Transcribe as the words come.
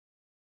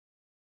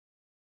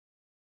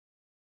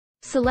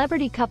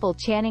Celebrity couple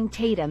Channing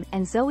Tatum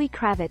and Zoe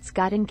Kravitz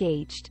got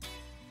engaged.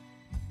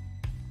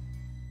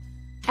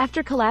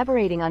 After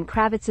collaborating on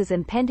Kravitz's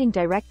impending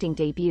directing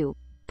debut,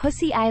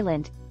 Pussy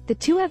Island, the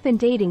two have been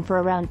dating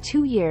for around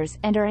 2 years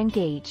and are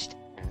engaged.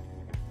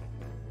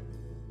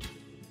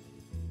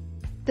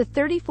 The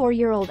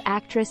 34-year-old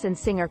actress and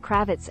singer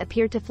Kravitz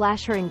appeared to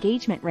flash her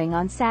engagement ring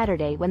on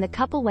Saturday when the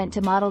couple went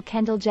to model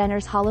Kendall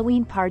Jenner's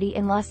Halloween party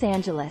in Los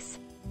Angeles.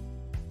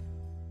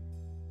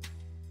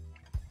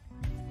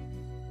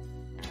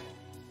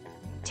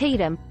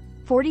 Tatum,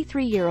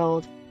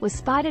 43-year-old, was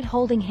spotted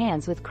holding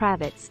hands with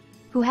Kravitz,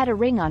 who had a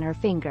ring on her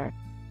finger,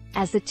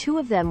 as the two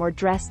of them were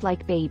dressed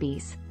like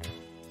babies.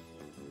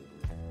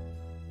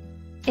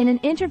 In an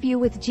interview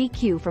with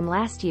GQ from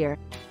last year,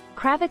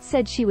 Kravitz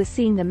said she was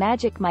seeing the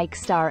Magic Mike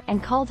star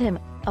and called him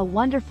a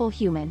wonderful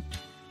human.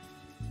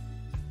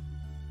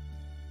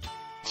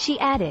 She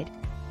added,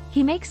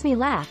 "He makes me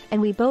laugh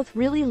and we both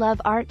really love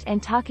art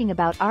and talking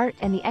about art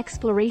and the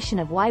exploration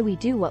of why we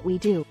do what we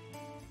do.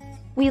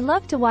 We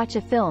love to watch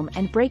a film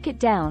and break it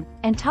down,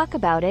 and talk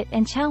about it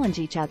and challenge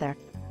each other."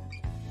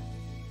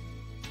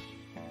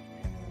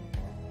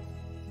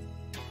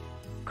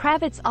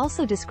 Kravitz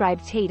also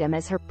described Tatum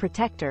as her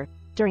protector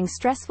during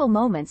stressful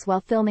moments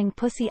while filming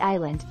Pussy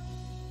Island.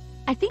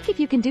 "I think if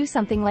you can do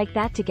something like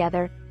that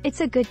together,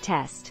 it's a good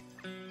test.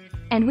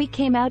 And we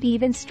came out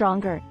even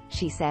stronger,"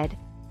 she said.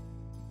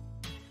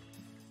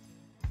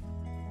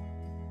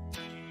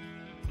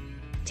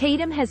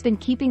 Tatum has been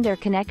keeping their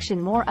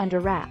connection more under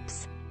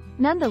wraps.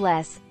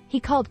 Nonetheless, he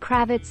called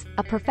Kravitz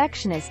a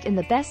perfectionist in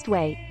the best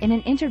way in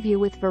an interview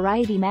with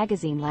Variety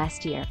magazine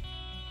last year.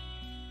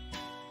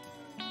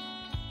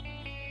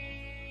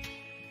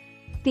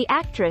 The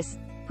actress,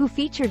 who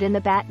featured in The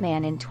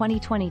Batman in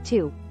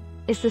 2022,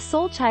 is the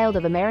sole child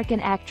of American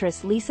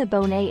actress Lisa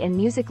Bonet and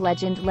music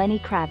legend Lenny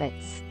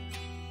Kravitz.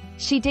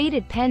 She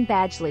dated Penn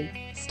Badgley,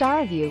 star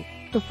of You,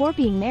 before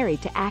being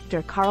married to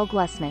actor Carl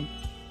Glusman.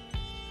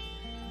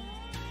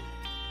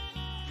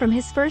 From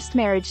his first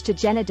marriage to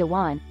Jenna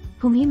Dewan,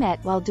 whom he met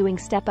while doing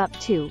Step Up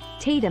 2,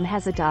 Tatum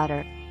has a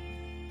daughter.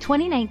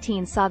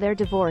 2019 saw their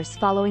divorce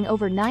following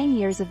over 9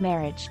 years of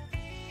marriage.